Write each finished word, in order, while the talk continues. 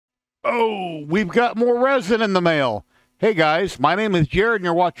Oh, we've got more resin in the mail. Hey guys, my name is Jared and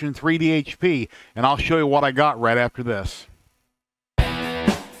you're watching 3DHP, and I'll show you what I got right after this.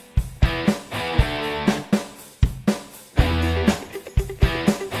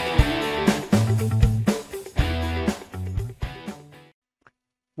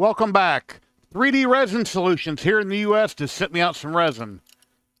 Welcome back. 3D Resin Solutions here in the U.S. to sent me out some resin.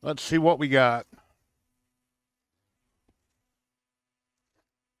 Let's see what we got.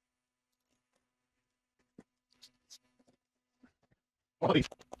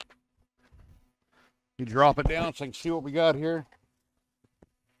 You drop it down so I can see what we got here.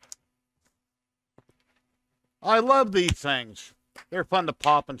 I love these things. They're fun to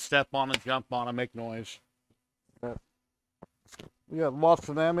pop and step on and jump on and make noise. We got lots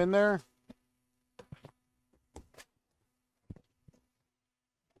of them in there.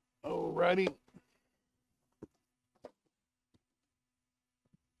 Alrighty. I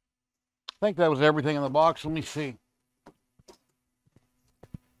think that was everything in the box. Let me see.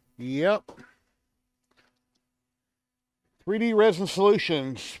 Yep. 3D Resin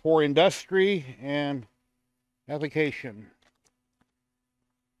Solutions for industry and application.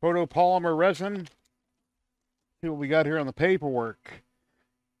 Photopolymer resin. See what we got here on the paperwork.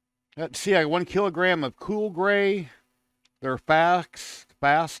 Let's see, I got 1 kilogram of cool gray. They're fast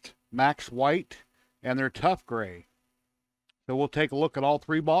max white, and they're tough gray. So we'll take a look at all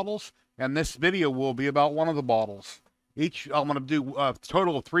 3 bottles, and this video will be about one of the bottles. I'm going to do a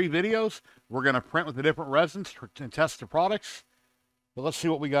total of 3 videos. We're going to print with the different resins and test the products. But let's see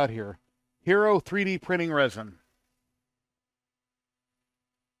what we got here. Hero 3D printing resin.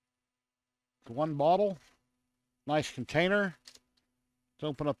 It's 1 bottle. Nice container. Let's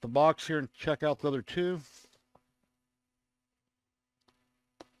open up the box here and check out the other 2.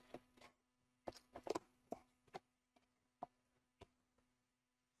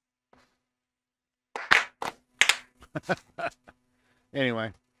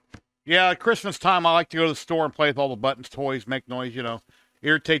 Anyway, yeah, at Christmas time I like to go to the store and play with all the buttons, toys, make noise, you know.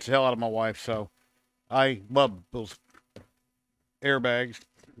 Irritates the hell out of my wife, so I love those airbags.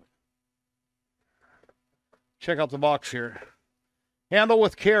 Check out the box here. Handle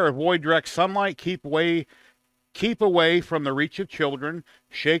with care. Avoid direct sunlight. Keep away from the reach of children.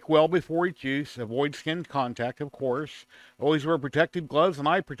 Shake well before each use. Avoid skin contact, of course. Always wear protective gloves and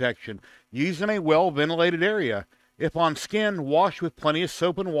eye protection. Use in a well-ventilated area. If on skin, wash with plenty of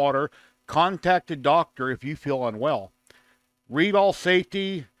soap and water. Contact a doctor if you feel unwell. Read all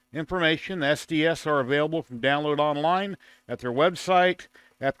safety information. The SDS are available from download online at their website.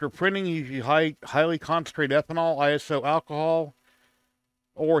 After printing, use highly concentrated ethanol, ISO alcohol,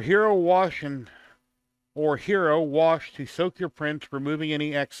 or Hero wash to soak your prints, removing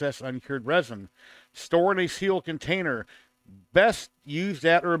any excess uncured resin. Store in a sealed container. Best used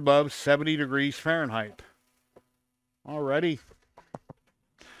at or above 70 degrees Fahrenheit. Alrighty.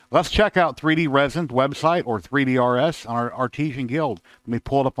 Let's check out 3D Resin's website, or 3DRS, on our Artisan Guild. Let me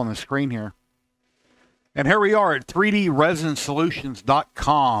pull it up on the screen here. And here we are at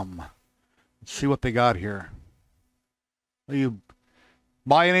 3DResinSolutions.com. Let's see what they got here. You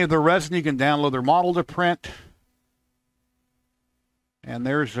buy any of their resin, you can download their model to print. And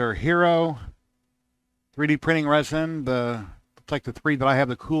there's their Hero 3D printing resin. Looks like the 3 that I have,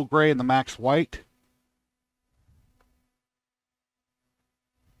 the cool gray and the max white.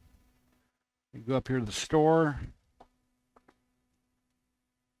 You go up here to the store.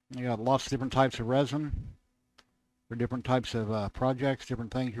 You got lots of different types of resin for different types of projects,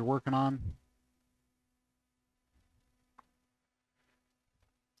 different things you're working on.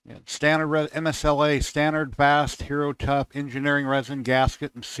 Yeah, standard MSLA, standard, fast, Hero tough, engineering resin,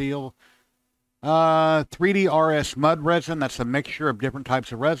 gasket and seal. 3DRS mud resin, that's a mixture of different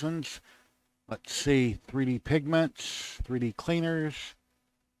types of resins. Let's see, 3D pigments, 3D cleaners.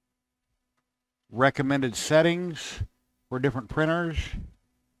 Recommended settings for different printers.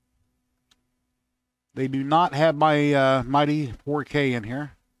 They do not have my Mighty 4K in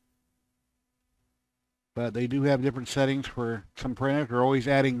here, but they do have different settings for some printers. They're always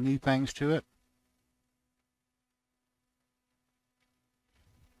adding new things to it.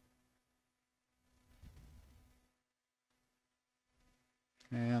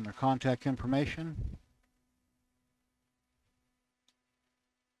 And their contact information.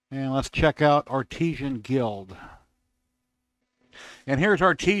 And let's check out Artisan Guild. And here's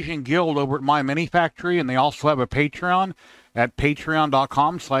Artisan Guild over at My Mini Factory, and they also have a Patreon at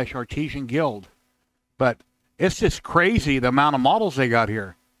patreon.com/Artisan Guild. But it's just crazy the amount of models they got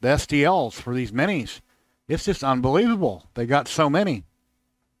here. The STLs for these minis. It's just unbelievable. They got so many.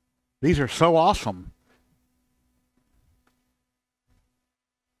 These are so awesome.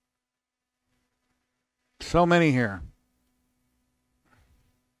 So many here.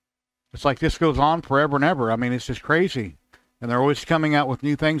 It's like this goes on forever and ever. I mean, it's just crazy. And they're always coming out with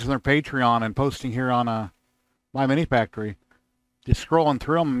new things on their Patreon and posting here on My Mini Factory. Just scrolling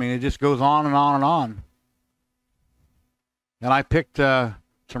through them, I mean, it just goes on and on and on. And I picked some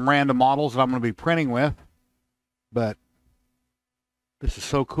random models that I'm going to be printing with. But this is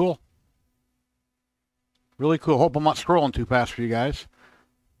so cool. Really cool. Hope I'm not scrolling too fast for you guys.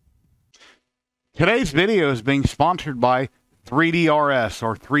 Today's video is being sponsored by 3DRS,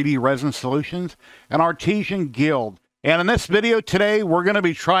 or 3D Resin Solutions, and Artisan Guild. And in this video today, we're going to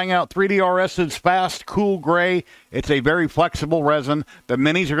be trying out 3DRS's Fast Cool Gray. It's a very flexible resin. The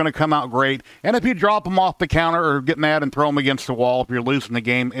minis are going to come out great. And if you drop them off the counter or get mad and throw them against the wall, if you're losing the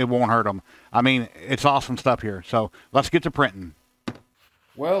game, it won't hurt them. I mean, it's awesome stuff here. So let's get to printing.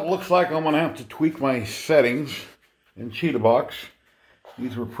 Well, it looks like I'm going to have to tweak my settings in Cheetah Box.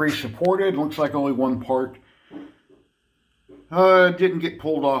 These were pre-supported. Looks like only one part didn't get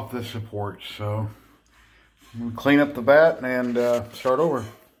pulled off the support, so we'll clean up the bat and start over.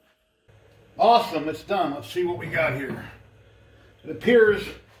 Awesome, it's done. Let's see what we got here. It appears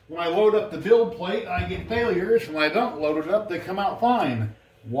when I load up the build plate, I get failures. When I don't load it up, they come out fine.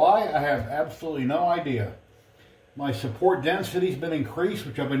 Why? I have absolutely no idea. My support density's been increased,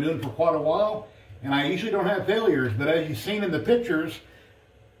 which I've been doing for quite a while, and I usually don't have failures, but as you've seen in the pictures,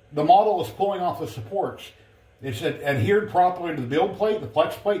 the model is pulling off the supports. It's adhered properly to the build plate, the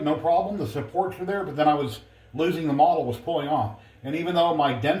flex plate, no problem. The supports were there, but then I was losing the model, was pulling off. And even though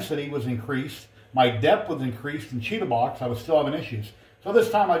my density was increased, my depth was increased in Cheetah Box, I was still having issues. So this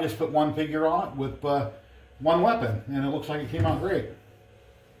time I just put one figure on it with one weapon, and it looks like it came out great.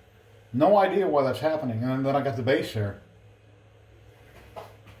 No idea why that's happening. And then I got the base there. But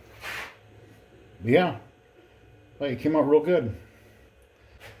yeah, it came out real good.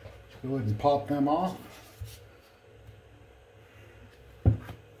 Let's go ahead and pop them off.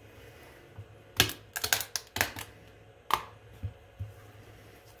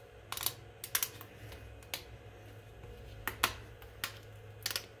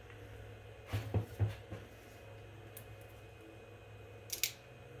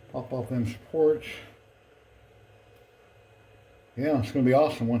 Pop off them supports. Yeah, it's going to be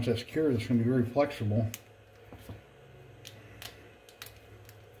awesome once that's cured. It's going to be very flexible.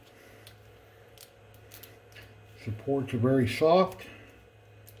 Supports are very soft.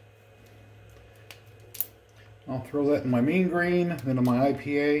 I'll throw that in my mean green, then in my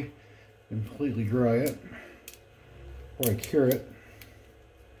IPA, completely dry it before I cure it.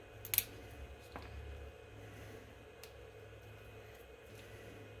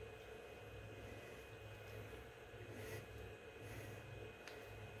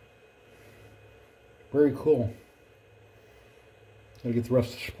 Very cool. Gotta get the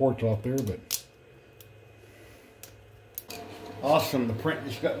rest of the supports off there, but awesome. The print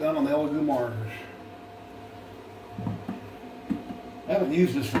just got done on the Elegoo markers. I haven't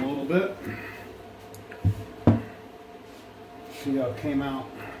used this in a little bit. See how it came out.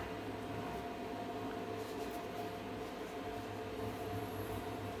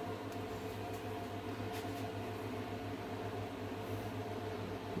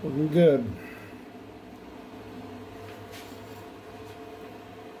 Looking good.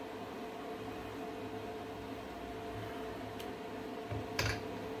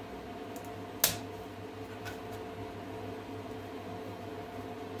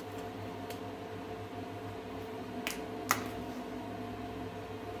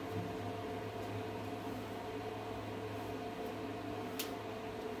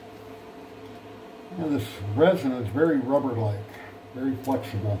 And this resin is very rubber-like, very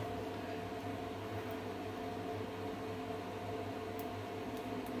flexible.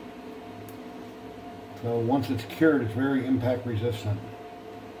 So once it's cured, it's very impact resistant.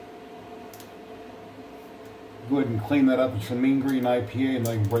 Go ahead and clean that up with some mean green IPA and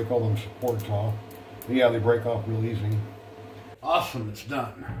I can break all them supports off. But yeah, they break off real easy. Awesome, it's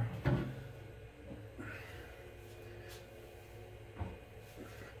done.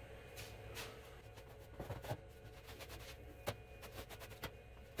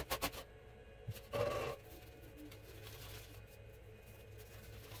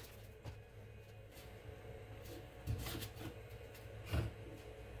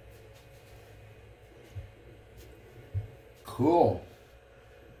 Cool.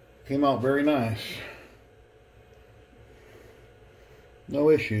 Came out very nice. No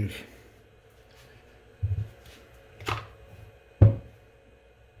issues.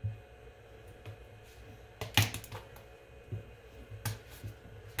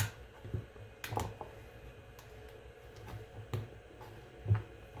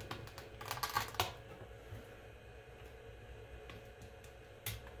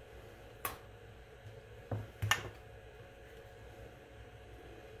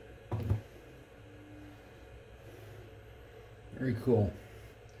 Very cool.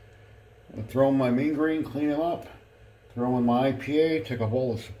 I'll throw in my mean green, clean them up. Throw in my IPA, take off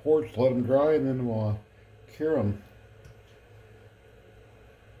all the supports, let them dry, and then we'll cure them.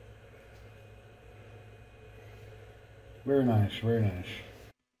 Very nice, very nice.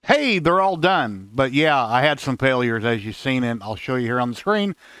 Hey, they're all done. But yeah, I had some failures, as you've seen, and I'll show you here on the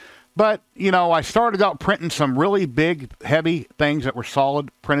screen. But, you know, I started out printing some really big, heavy things that were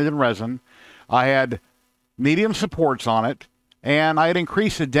solid, printed in resin. I had medium supports on it, and I had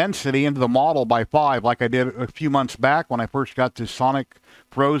increased the density into the model by 5, like I did a few months back when I first got this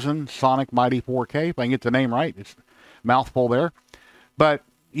Phrozen Sonic Mighty 4K, if I can get the name right. It's a mouthful there. But,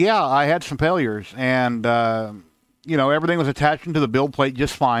 yeah, I had some failures, and you know, everything was attaching to the build plate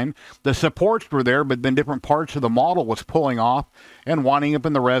just fine. The supports were there, but then different parts of the model was pulling off and winding up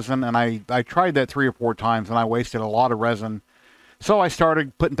in the resin. And I tried that 3 or 4 times, and I wasted a lot of resin. So I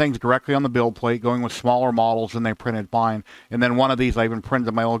started putting things directly on the build plate, going with smaller models, and they printed fine. And then one of these I even printed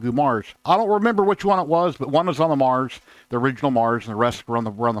on my Elegoo Mars. I don't remember which one it was, but one was on the Mars, the original Mars, and the rest were on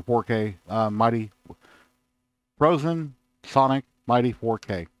the 4K Mighty Phrozen Sonic Mighty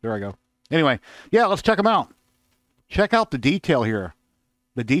 4K. There I go. Anyway, yeah, let's check them out. Check out the detail here.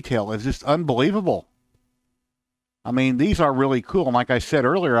 The detail is just unbelievable. I mean, these are really cool. And like I said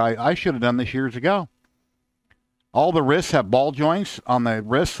earlier, I should have done this years ago. All the wrists have ball joints on the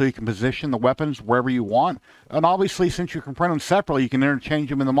wrist so you can position the weapons wherever you want. And obviously, since you can print them separately, you can interchange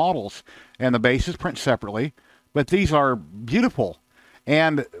them in the models. And the bases print separately. But these are beautiful.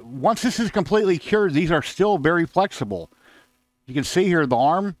 And once this is completely cured, these are still very flexible. You can see here the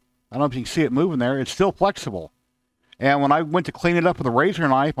arm. I don't know if you can see it moving there. It's still flexible. And when I went to clean it up with a razor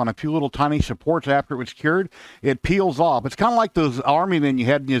knife on a few little tiny supports after it was cured, it peels off. It's kind of like those army men you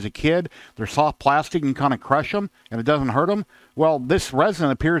had as a kid. They're soft plastic and you kind of crush them and it doesn't hurt them. Well, this resin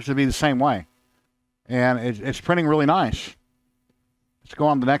appears to be the same way. And it's printing really nice. Let's go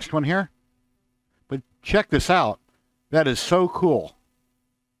on to the next one here. But check this out. That is so cool.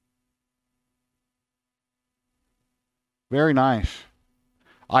 Very nice.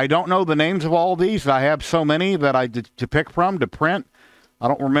 I don't know the names of all of these. I have so many that I did to pick from to print. I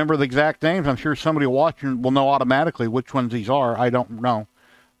don't remember the exact names. I'm sure somebody watching will know automatically which ones these are. I don't know.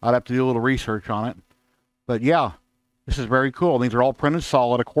 I'd have to do a little research on it. But yeah, this is very cool. These are all printed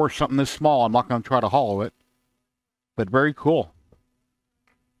solid. Of course, something this small, I'm not going to try to hollow it. But very cool.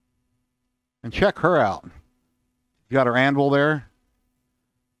 And check her out. You got her anvil there.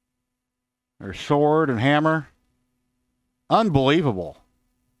 Her sword and hammer. Unbelievable.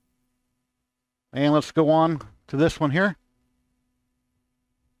 And let's go on to this one here.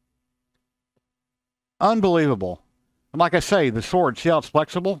 Unbelievable. And like I say, the sword, see how it's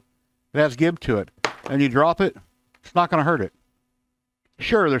flexible? It has give to it. And you drop it, it's not going to hurt it.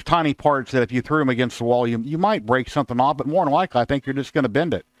 Sure, there's tiny parts that if you threw them against the wall, you might break something off, but more than likely, I think you're just going to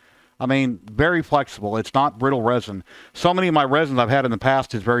bend it. I mean, very flexible. It's not brittle resin. So many of my resins I've had in the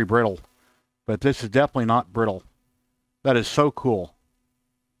past is very brittle. But this is definitely not brittle. That is so cool.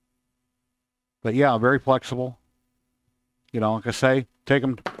 But yeah, very flexible. You know, like I say, take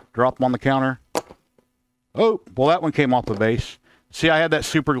them, drop them on the counter. Oh, well, that one came off the base. See, I had that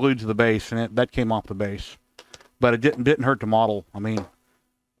super glued to the base, and that came off the base. But it didn't hurt the model. I mean,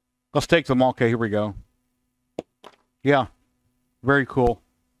 let's take them. Okay, here we go. Yeah, very cool.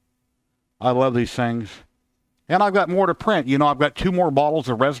 I love these things. And I've got more to print. You know, I've got 2 more bottles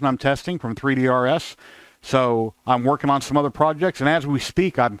of resin I'm testing from 3DRS. So I'm working on some other projects, and as we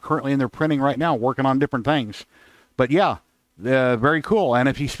speak, I'm currently in there printing right now, working on different things. But yeah, very cool. And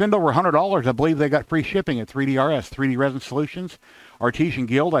if you spend over $100, I believe they got free shipping at 3DRS, 3D Resin Solutions, Artisan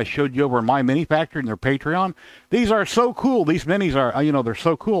Guild. I showed you over in my mini factory and their Patreon. These are so cool. These minis are, you know, they're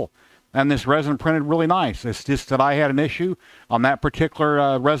so cool. And this resin printed really nice. It's just that I had an issue on that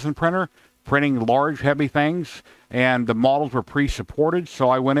particular resin printer, printing large, heavy things, and the models were pre-supported, so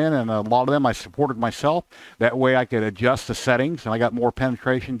I went in and a lot of them I supported myself. That way I could adjust the settings, and I got more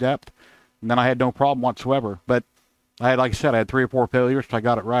penetration depth, and then I had no problem whatsoever. But I had, like I said, I had 3 or 4 failures, so I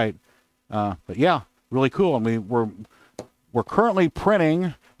got it right. But yeah, really cool. And we're currently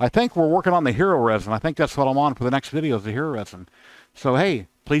printing. I think we're working on the Hero Resin. I think that's what I'm on for the next video is the Hero Resin. So hey,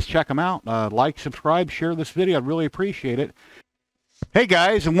 please check them out. Like, subscribe, share this video. I'd really appreciate it. Hey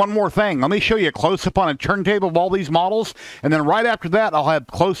guys, and one more thing. Let me show you a close-up on a turntable of all these models, and then right after that, I'll have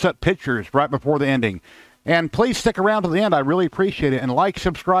close-up pictures right before the ending. And please stick around to the end. I really appreciate it. And like,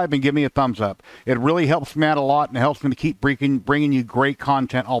 subscribe, and give me a thumbs up. It really helps me out a lot, and it helps me to keep bringing you great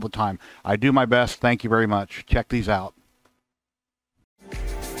content all the time. I do my best. Thank you very much. Check these out.